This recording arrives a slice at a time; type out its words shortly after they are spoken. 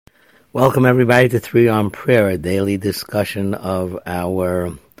Welcome everybody to Three on Prayer, a daily discussion of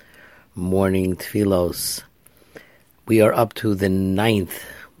our morning tefillos. We are up to the 9th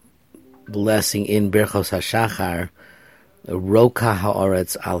blessing in Birchos HaShachar, Roka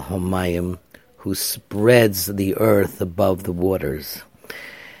Ha'aretz al Homayim, who spreads the earth above the waters.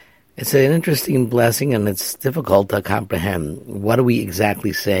 It's an interesting blessing and it's difficult to comprehend. What are we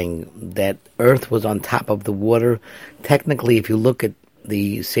exactly saying? That earth was on top of the water? Technically, if you look at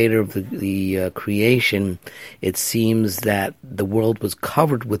the Seder of the creation, it seems that the world was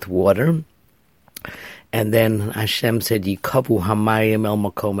covered with water, and then Hashem said, "Yikavu hamayim el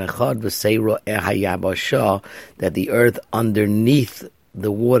makom echad v'seiro hayabasha," that the earth underneath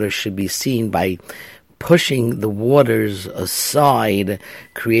the water should be seen by pushing the waters aside,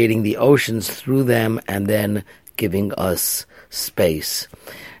 creating the oceans through them, and then giving us space.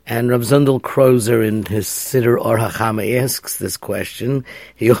 And Rav Zundel Krozer in his Siddur Or HaChama asks this question.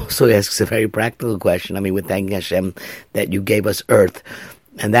 He also asks a very practical question. I mean, we're thanking Hashem that you gave us earth.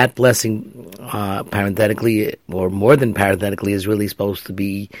 And that blessing, parenthetically, or more than parenthetically, is really supposed to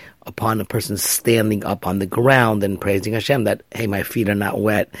be upon a person standing up on the ground and praising Hashem that, hey, my feet are not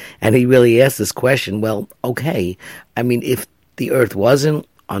wet. And he really asked this question, well, okay. I mean, if the earth wasn't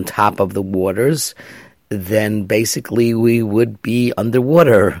on top of the waters, then basically we would be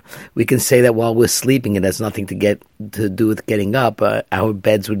underwater. We can say that while we're sleeping, it has nothing to do with getting up. Our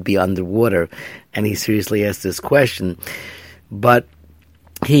beds would be underwater. And he seriously asked this question. But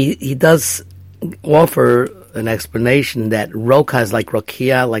he does offer an explanation that Roka is like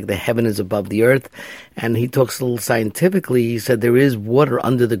Rokia, like the heaven is above the earth. And he talks a little scientifically. He said there is water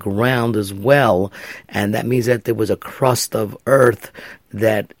under the ground as well. And that means that there was a crust of earth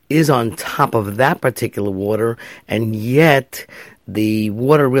that is on top of that particular water, and yet the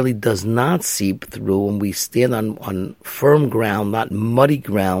water really does not seep through, and we stand on firm ground, not muddy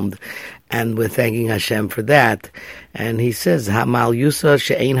ground, and we're thanking Hashem for that. And he says, "Hamal Yusa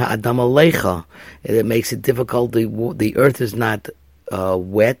she'ein ha'adam alecha." It makes it difficult. The earth is not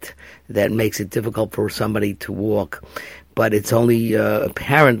wet. That makes it difficult for somebody to walk. But it's only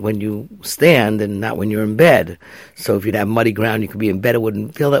apparent when you stand and not when you're in bed. So if you'd have muddy ground, you could be in bed. It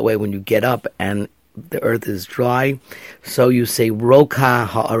wouldn't feel that way when you get up and the earth is dry. So you say, Roka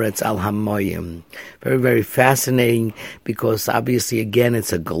ha'aretz al hamayim. Very, very fascinating, because obviously, again,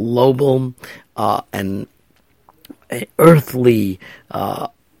 it's a global and earthly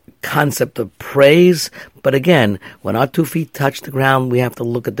concept of praise. But again, when our 2 feet touch the ground, we have to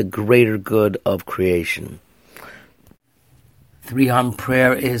look at the greater good of creation. Three on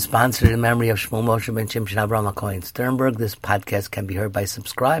Prayer is sponsored in memory of Shmuel Moshe ben Shimshon Avraham HaKohen Sternberg. This podcast can be heard by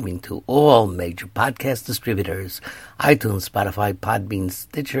subscribing to all major podcast distributors: iTunes, Spotify, Podbean,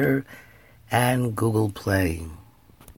 Stitcher, and Google Play.